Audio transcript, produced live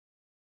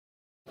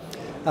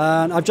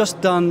And I've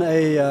just done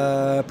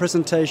a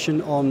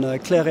presentation on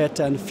Clairette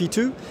and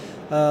Fitou,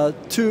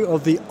 two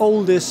of the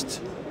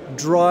oldest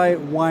dry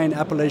wine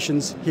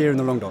appellations here in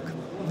the Languedoc.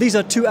 These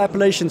are two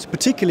appellations,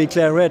 particularly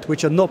Clairette,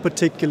 which are not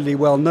particularly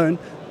well known.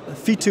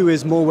 Fitou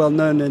is more well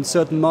known in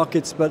certain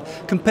markets, but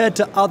compared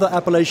to other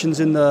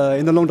appellations in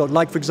the Languedoc,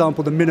 like for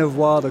example the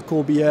Minervois, the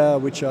Corbière,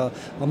 which are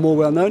more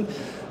well known,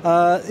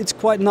 it's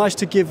quite nice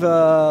to give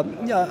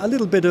a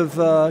little bit of,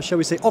 shall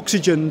we say,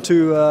 oxygen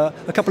to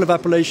a couple of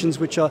appellations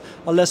which are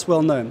less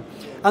well known.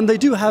 And they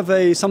do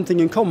have something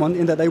in common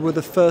in that they were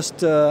the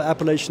first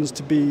appellations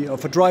to be, or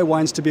for dry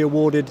wines to be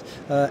awarded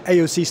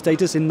AOC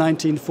status in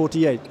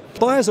 1948.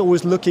 Buyers are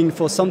always looking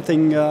for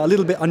something a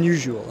little bit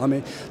unusual. I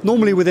mean,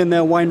 normally within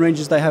their wine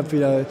ranges they have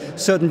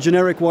certain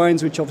generic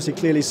wines which obviously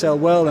clearly sell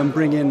well and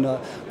bring in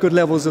good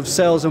levels of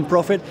sales and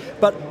profit.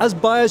 But as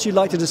buyers you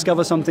like to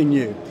discover something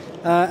new.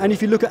 And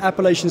if you look at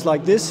appellations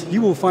like this,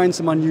 you will find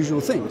some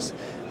unusual things.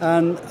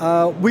 And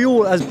we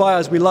all, as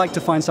buyers, we like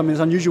to find something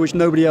that's unusual which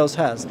nobody else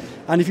has.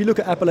 And if you look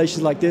at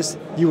appellations like this,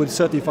 you would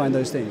certainly find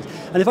those things.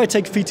 And if I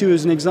take Fitou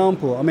as an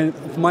example, I mean,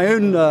 my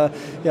own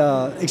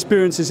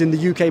experiences in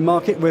the UK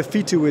market where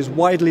Fitou is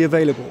widely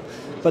available.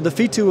 But the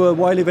Fitou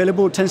widely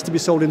available tends to be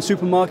sold in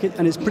supermarket,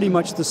 and it's pretty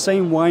much the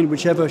same wine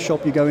whichever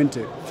shop you go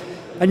into.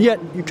 And yet,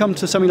 you come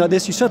to something like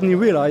this, you suddenly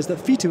realize that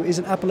Fitou is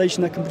an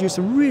appellation that can produce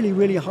some really,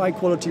 really high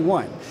quality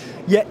wine.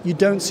 Yet, you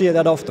don't see it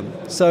that often.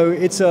 So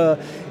it's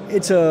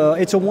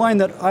a wine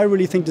that I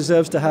really think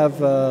deserves to have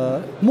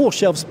more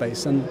shelf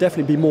space and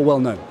definitely be more well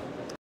known.